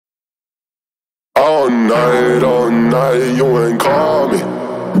All night, you ain't call me.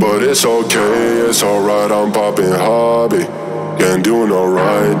 But it's okay, it's alright, I'm popping hobby. Can't do no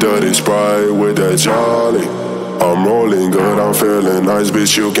right, dirty Sprite with that Charlie. I'm rolling good, I'm feeling nice,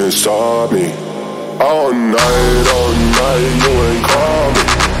 bitch, you can't stop me. All night, you ain't call me.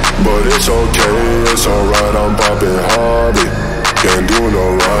 But it's okay, it's alright, I'm popping hobby. Can't do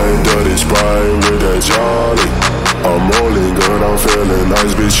no right, dirty Sprite with that Charlie. I'm rolling good, I'm feeling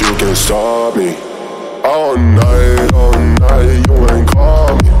nice, bitch, you can't stop me. All night, you ain't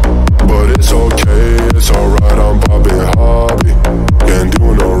call me. But it's okay, it's alright, I'm popping hobby. Can't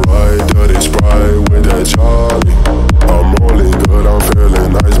do no right, dirty Sprite with that Charlie. I'm rolling good, I'm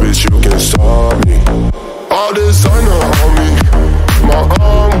feeling nice, bitch, you can't stop me. All designer on me, my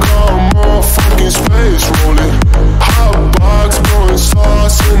arm got motherfucking space rolling. Hot box, blowing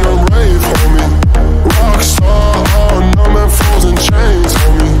sauce in a rave, homie. Rockstar, all numb and frozen chains,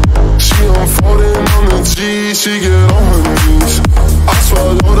 homie. She unfolding on the G, she get on her knees. I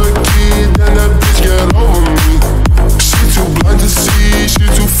swallow the key, then that bitch get over me. She too blind to see, she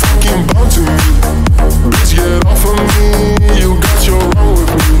too fucking bound to me. Bitch, get off of me, you got your wrong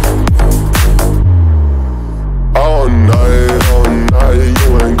with me. All night, you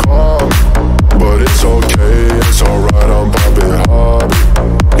ain't call me. But it's okay, it's alright, I'm popping hobby.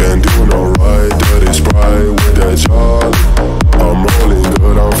 Can't do no right, dirty Sprite with that Charlie. I'm rolling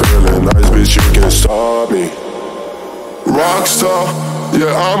good, I'm feeling nice, bitch, you can't stop me. Rockstar,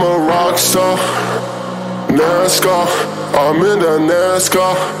 yeah, I'm a rockstar. NASCAR, I'm in the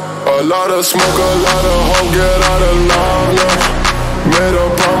NASCAR. A lot of smoke, a lot of hope, get out of line now. Made a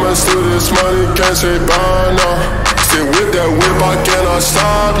promise to this money, can't say bye now. Still with that whip, I cannot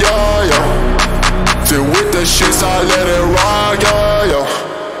stop, yeah. Still with the shits, I let it rock, yeah.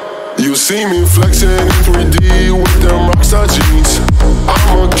 You see me flexing in 3D with them rockstar jeans.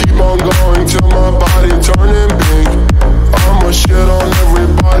 I'm a